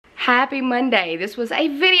Happy Monday. This was a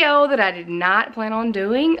video that I did not plan on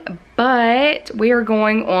doing, but we are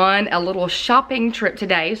going on a little shopping trip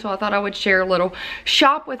today, so I thought I would share a little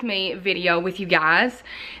shop with me video with you guys.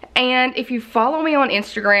 And if you follow me on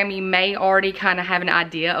Instagram, you may already kind of have an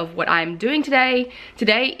idea of what I'm doing today.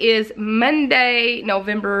 Today is Monday,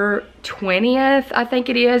 November 20th, I think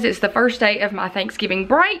it is. It's the first day of my Thanksgiving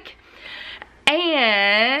break.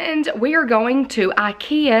 And we are going to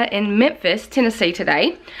Ikea in Memphis, Tennessee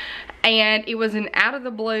today. And it was an out of the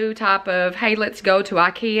blue type of, hey, let's go to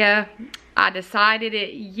Ikea. I decided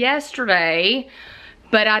it yesterday,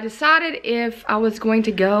 but I decided if I was going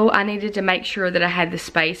to go, I needed to make sure that I had the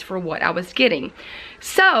space for what I was getting.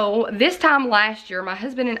 So this time last year, my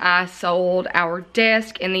husband and I sold our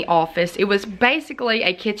desk in the office. It was basically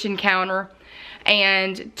a kitchen counter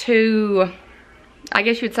and two, I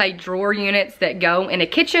guess you'd say, drawer units that go in a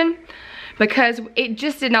kitchen, because it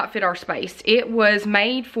just did not fit our space. It was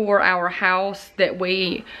made for our house that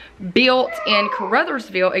we built in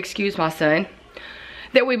Caruthersville, excuse my son,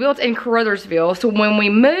 that we built in Caruthersville. So when we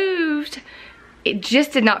moved, it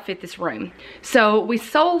just did not fit this room. So we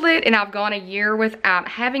sold it, and I've gone a year without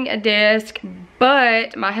having a desk,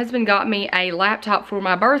 but my husband got me a laptop for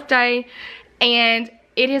my birthday, and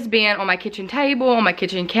it has been on my kitchen table, on my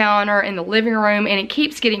kitchen counter, in the living room, and it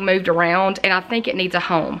keeps getting moved around, and I think it needs a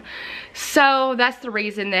home. So that's the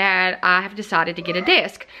reason that I have decided to get a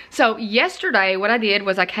desk. So yesterday what I did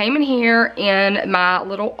was I came in here in my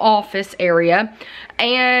little office area,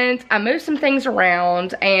 and I moved some things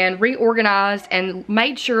around and reorganized and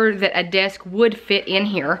made sure that a desk would fit in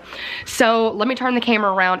here. So let me turn the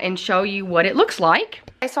camera around and show you what it looks like.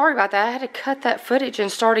 Hey, sorry about that. I had to cut that footage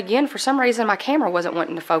and start again. For some reason, my camera wasn't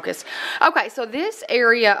wanting to focus. Okay, so this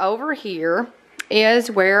area over here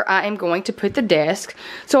is where I am going to put the desk.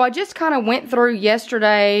 So I just kind of went through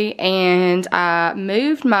yesterday and I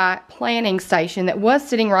moved my planning station that was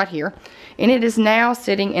sitting right here, and it is now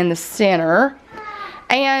sitting in the center.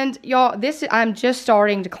 And y'all, I'm just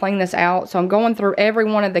starting to clean this out, so I'm going through every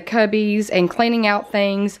one of the cubbies and cleaning out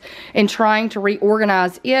things and trying to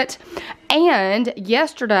reorganize it. And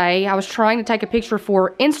yesterday, I was trying to take a picture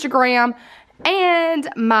for Instagram, and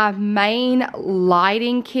my main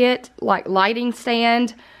lighting kit, like lighting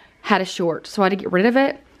stand, had a short, so I had to get rid of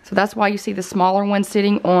it. So that's why you see the smaller one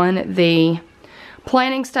sitting on the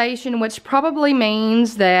planning station, which probably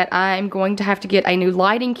means that I'm going to have to get a new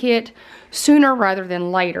lighting kit sooner rather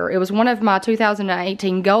than later. It was one of my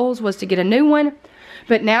 2018 goals, was to get a new one,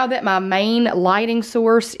 but now that my main lighting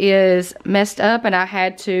source is messed up and I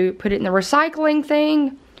had to put it in the recycling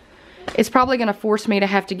thing, it's probably going to force me to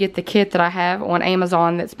have to get the kit that I have on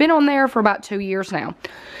Amazon that's been on there for about 2 years now.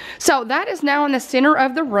 So that is now in the center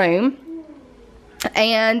of the room,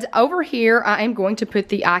 and over here I am going to put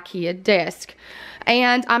the Ikea desk.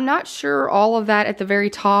 And I'm not sure all of that at the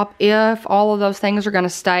very top, if all of those things are going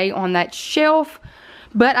to stay on that shelf.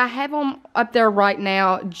 But I have them up there right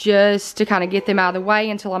now just to kind of get them out of the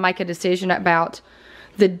way until I make a decision about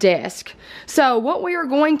the desk. So what we are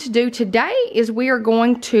going to do today is we are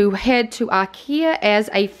going to head to Ikea as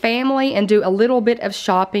a family and do a little bit of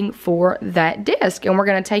shopping for that desk. And we're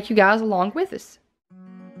going to take you guys along with us.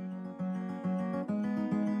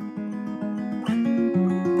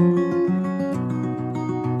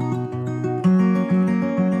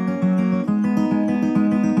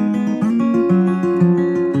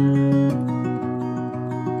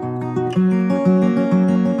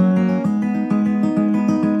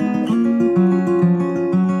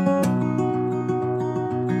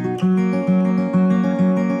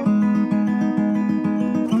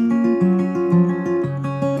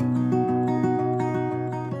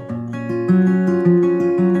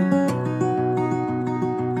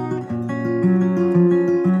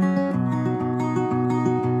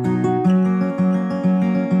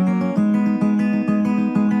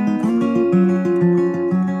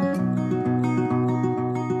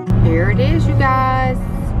 Here it is, you guys.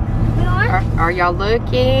 Are y'all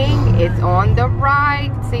looking? It's on the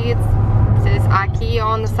right. See, it says Ikea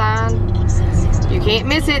on the sign. You can't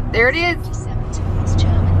miss it. There it is.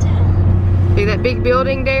 See that big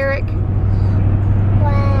building, Derek?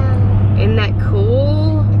 Wow. Isn't that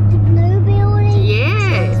cool? The blue building?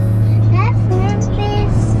 Yes. That's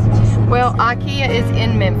Memphis. Well, Ikea is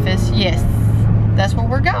in Memphis. Yes. That's where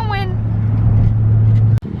we're going.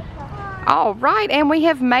 All right, and we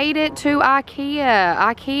have made it to Ikea.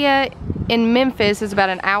 Ikea in Memphis is about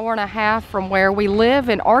an hour and a half from where we live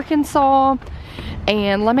in Arkansas.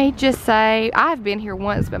 And let me just say, I've been here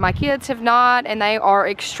once, but my kids have not, and they are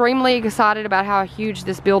extremely excited about how huge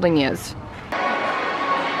this building is.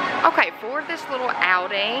 Okay, for for this little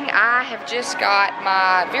outing, I have just got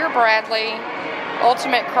my Vera Bradley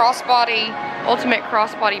ultimate crossbody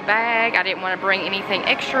bag. I didn't want to bring anything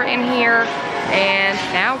extra in here, and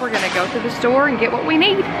now we're gonna go to the store and get what we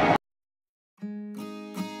need.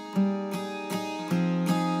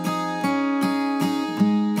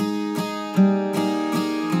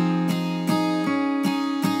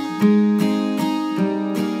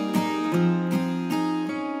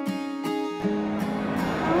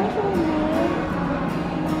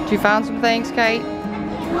 Did you find some things, Kate?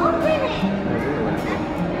 Open it.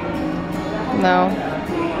 No.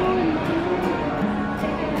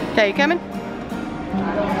 Okay, you coming?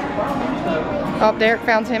 Oh, Derek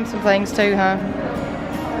found him some things too, huh?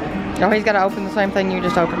 Oh, he's got to open the same thing you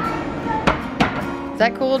just opened. Is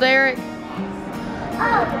that cool, Derek?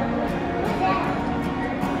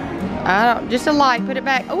 I don't, just a light, put it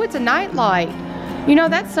back. Oh, it's a night light. You know,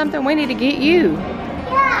 that's something we need to get you.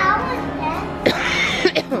 Yeah, I want that.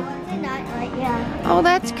 It's a nightlight, yeah. Oh,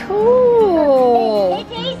 that's cool. It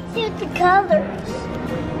suits the colors.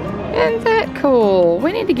 Isn't that cool?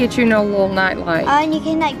 We need to get you no little night light. And you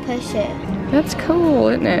can like push it. That's cool,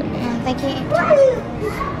 isn't it?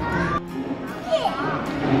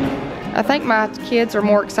 I think my kids are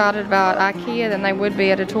more excited about Ikea than they would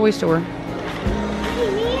be at a toy store.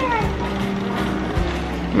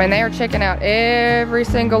 I mean, they are checking out every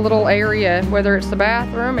single little area, whether it's the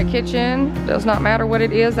bathroom, a kitchen, does not matter what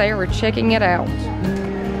it is, they are checking it out.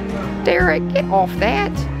 Derek, get off that.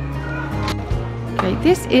 Okay,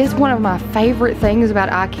 this is one of my favorite things about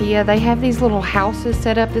Ikea. They have these little houses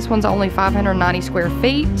set up. This one's only 590 square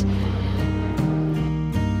feet.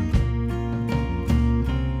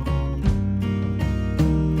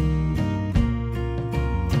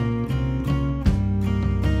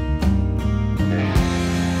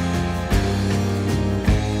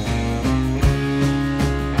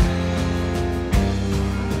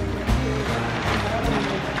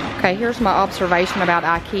 Okay, here's my observation about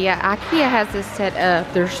Ikea. Ikea has this set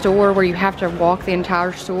up, their store, where you have to walk the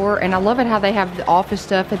entire store, and I love it how they have the office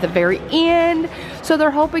stuff at the very end. So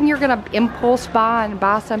they're hoping you're gonna impulse buy and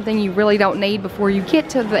buy something you really don't need before you get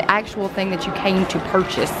to the actual thing that you came to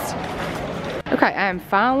purchase. Okay, I am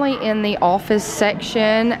finally in the office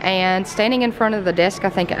section, and standing in front of the desk I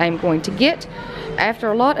think I'm going to get.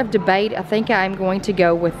 After a lot of debate, I think I'm going to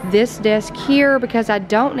go with this desk here because I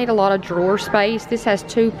don't need a lot of drawer space. This has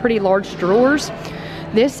two pretty large drawers.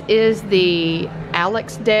 This is the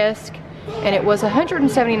Alex desk, and it was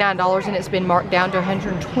 $179 and it's been marked down to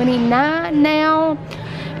 $129 now.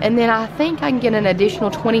 And then I think I can get an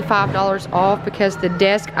additional $25 off because the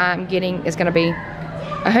desk I'm getting is gonna be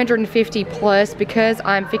 $150 plus because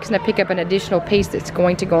I'm fixing to pick up an additional piece that's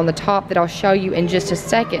going to go on the top that I'll show you in just a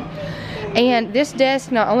second. And this desk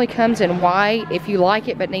not only comes in white, if you like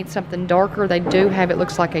it but need something darker, they do have, it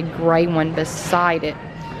looks like a gray one beside it.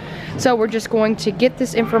 So we're just going to get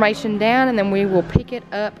this information down and then we will pick it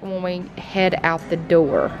up when we head out the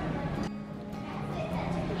door.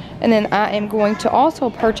 And then I am going to also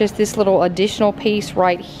purchase this little additional piece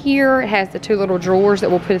right here. It has the two little drawers that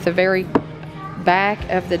we'll put at the very back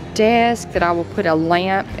of the desk that I will put a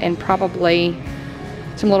lamp and probably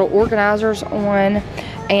some little organizers on.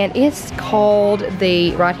 And it's called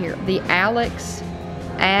the, right here, the Alex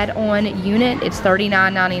add-on unit. It's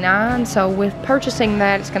 $39.99. So with purchasing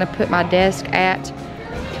that, it's gonna put my desk at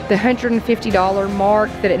the $150 mark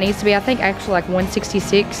that it needs to be. I think actually like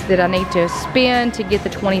 $166 that I need to spend to get the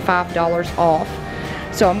 $25 off.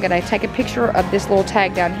 So I'm gonna take a picture of this little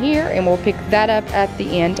tag down here and we'll pick that up at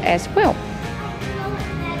the end as well.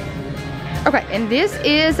 Okay, and this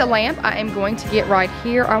is a lamp I am going to get right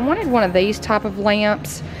here. I wanted one of these type of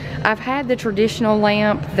lamps. I've had the traditional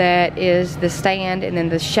lamp that is the stand and then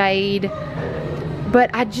the shade, but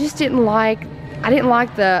I just didn't like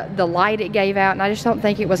the light it gave out, and I just don't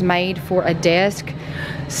think it was made for a desk.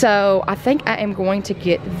 So I think I am going to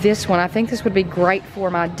get this one. I think this would be great for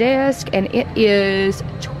my desk, and it is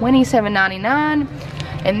 $27.99.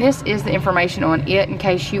 And this is the information on it in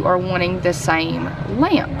case you are wanting the same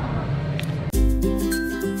lamp.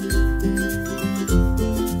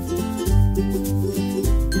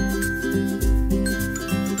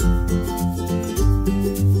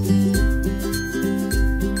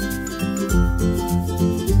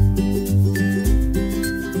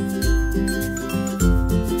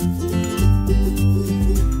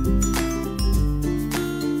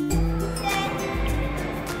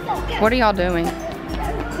 What are y'all doing?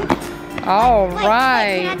 All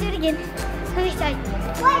right. Wait, can I do it again? Let me say.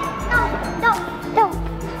 Wait, no.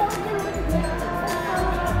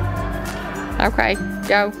 Okay,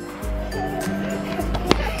 go.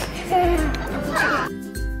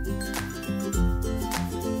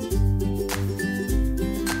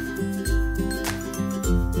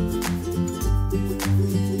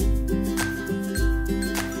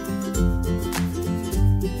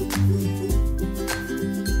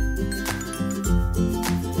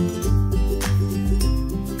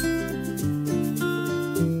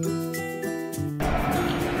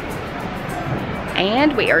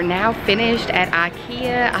 And we are now finished at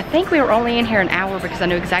Ikea. I think we were only in here an hour because I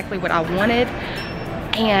knew exactly what I wanted.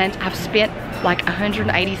 And I've spent like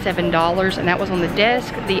 $187, and that was on the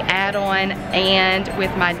desk, the add-on, and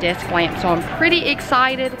with my desk lamp. So I'm pretty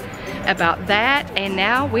excited about that. And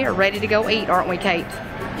now we are ready to go eat, aren't we, Kate?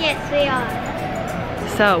 Yes, we are.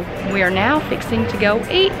 So we are now fixing to go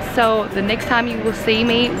eat. So the next time you will see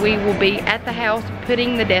me, we will be at the house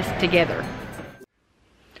putting the desk together.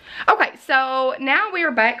 Okay, so now we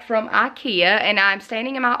are back from Ikea, and I'm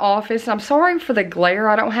standing in my office. I'm sorry for the glare.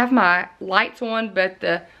 I don't have my lights on, but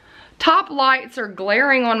the top lights are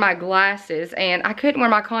glaring on my glasses, and I couldn't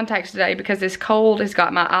wear my contacts today because this cold has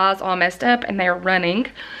got my eyes all messed up and they're running.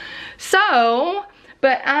 So,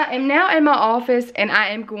 but I am now in my office, and I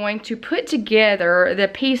am going to put together the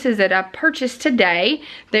pieces that I purchased today.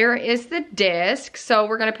 There is the desk. So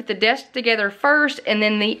we're going to put the desk together first, and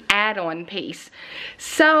then the add-on piece.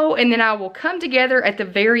 So, and then I will come together at the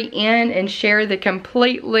very end and share the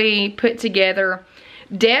completely put together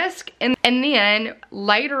desk. And then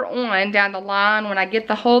later on down the line, when I get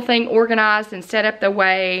the whole thing organized and set up the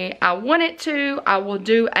way I want it to, I will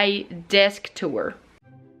do a desk tour.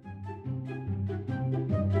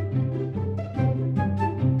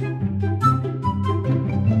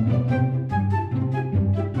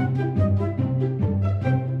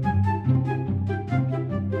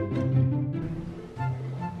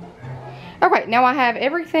 Okay, now I have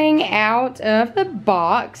everything out of the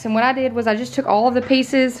box, and what I did was I just took all of the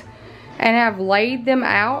pieces and I've laid them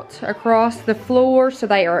out across the floor so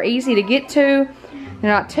they are easy to get to.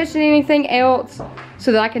 They're not touching anything else,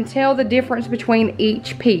 so that I can tell the difference between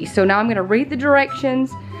each piece. So now I'm gonna read the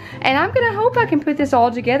directions, and I'm gonna hope I can put this all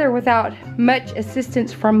together without much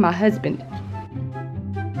assistance from my husband.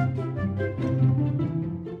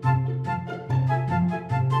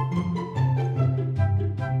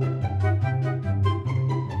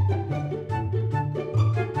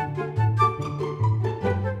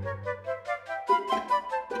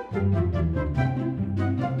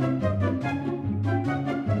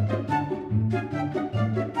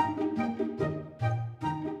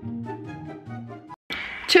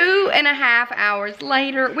 Two and a half hours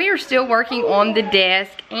later, we are still working on the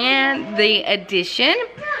desk and the addition.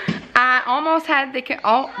 I almost had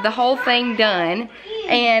the whole thing done,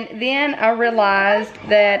 and then I realized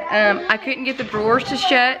that I couldn't get the drawers to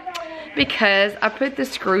shut because I put the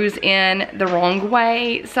screws in the wrong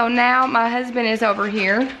way. So now my husband is over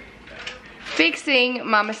here fixing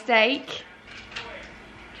my mistake.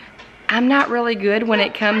 I'm not really good when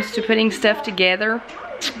it comes to putting stuff together.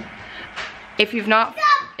 If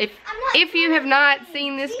you have not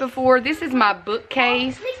seen this before, this is my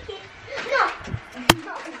bookcase.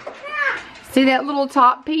 See that little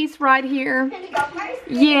top piece right here?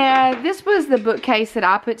 Yeah, this was the bookcase that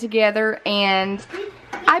I put together, and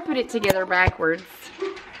I put it together backwards.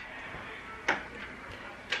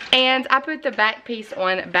 And I put the back piece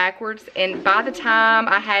on backwards, and by the time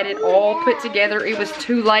I had it all put together, it was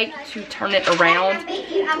too late to turn it around.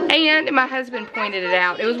 And my husband pointed it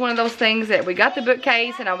out. It was one of those things that we got the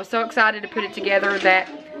bookcase, and I was so excited to put it together that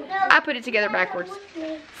I put it together backwards.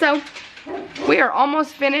 So we are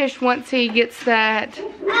almost finished once he gets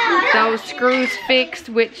those screws fixed,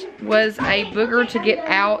 which was a booger to get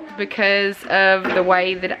out because of the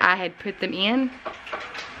way that I had put them in.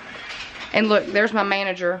 And look, there's my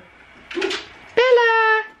manager.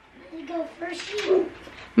 Bella!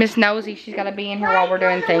 Miss Nosy, she's got to be in here while we're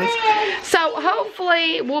doing things. So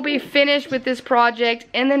hopefully we'll be finished with this project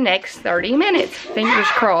in the next 30 minutes. Fingers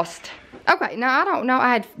crossed. Okay, now I don't know.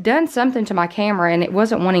 I had done something to my camera and it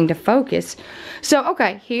wasn't wanting to focus. So,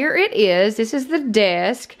 okay, here it is. This is the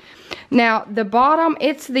desk. Now, the bottom,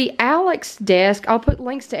 it's the Alex desk. I'll put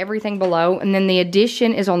links to everything below. And then the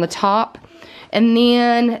addition is on the top. And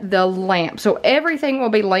then the lamp. So everything will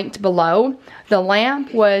be linked below. The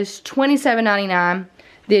lamp was $27.99.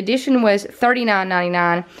 The addition was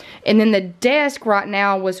 $39.99. And then the desk right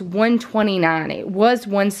now was $129. It was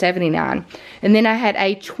 $179. And then I had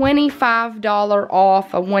a $25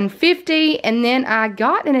 off of $150. And then I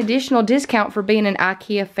got an additional discount for being an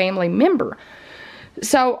IKEA family member.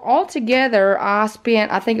 So altogether, I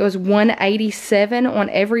spent, I think it was $187 on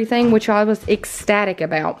everything, which I was ecstatic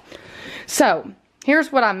about. So,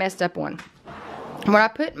 here's what I messed up on. When I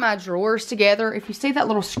put my drawers together, if you see that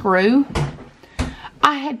little screw,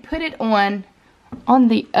 I had put it on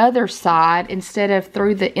the other side instead of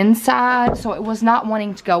through the inside, so it was not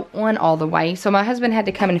wanting to go on all the way. So my husband had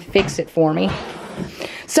to come and fix it for me.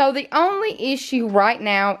 So the only issue right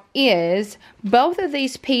now is both of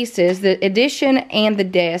these pieces, the addition and the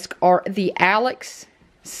desk, are the Alex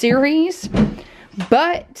series,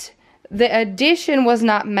 but the addition was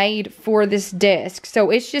not made for this desk. So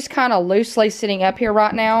it's just kind of loosely sitting up here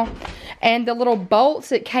right now. And the little bolts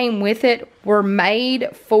that came with it were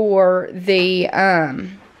made for the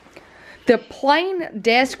plain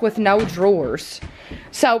desk with no drawers.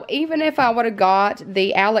 So even if I would have got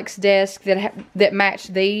the Alex desk that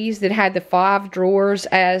matched these, that had the 5 drawers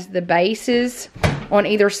as the bases on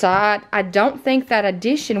either side, I don't think that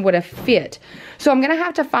addition would have fit. So I'm going to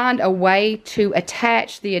have to find a way to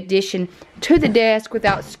attach the addition to the desk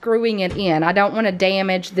without screwing it in. I don't want to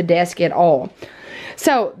damage the desk at all.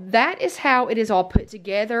 So that is how it is all put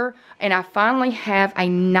together, and I finally have a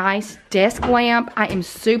nice desk lamp. I am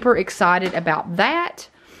super excited about that.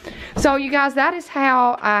 So you guys, that is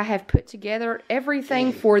how I have put together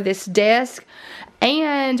everything for this desk.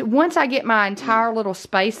 And once I get my entire little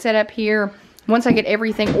space set up here, once I get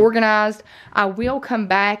everything organized, I will come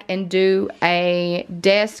back and do a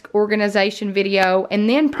desk organization video, and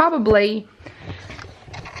then probably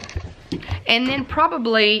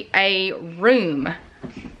a room.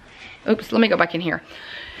 Oops, let me go back in here.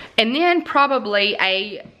 And then probably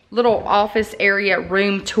a little office area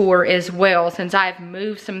room tour as well, since I've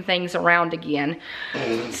moved some things around again.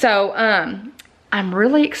 So, I'm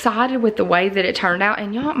really excited with the way that it turned out.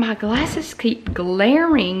 And y'all, my glasses keep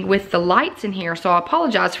glaring with the lights in here, so I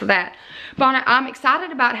apologize for that. But I'm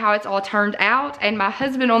excited about how it's all turned out. And my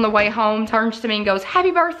husband on the way home turns to me and goes,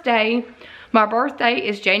 "Happy birthday." My birthday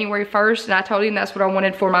is January 1st, and I told him that's what I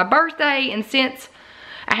wanted for my birthday. And since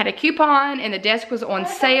I had a coupon and the desk was on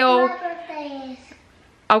sale. My birthday is.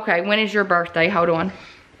 Okay, when is your birthday? Hold on.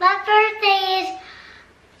 My birthday is.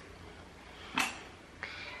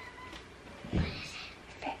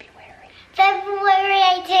 February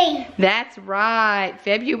 18th. That's right,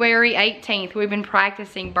 February 18th. We've been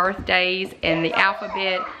practicing birthdays and the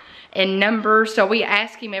alphabet and numbers. So we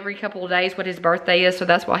ask him every couple of days what his birthday is. So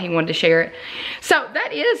that's why he wanted to share it. So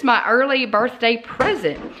that is my early birthday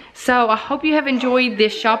present. So I hope you have enjoyed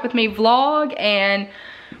this Shop With Me vlog and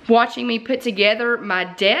watching me put together my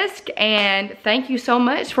desk. And thank you so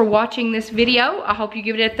much for watching this video. I hope you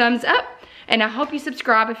give it a thumbs up. And I hope you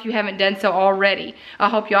subscribe if you haven't done so already. I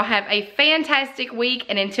hope y'all have a fantastic week.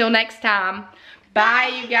 And until next time,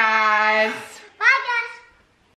 bye you guys. Bye guys.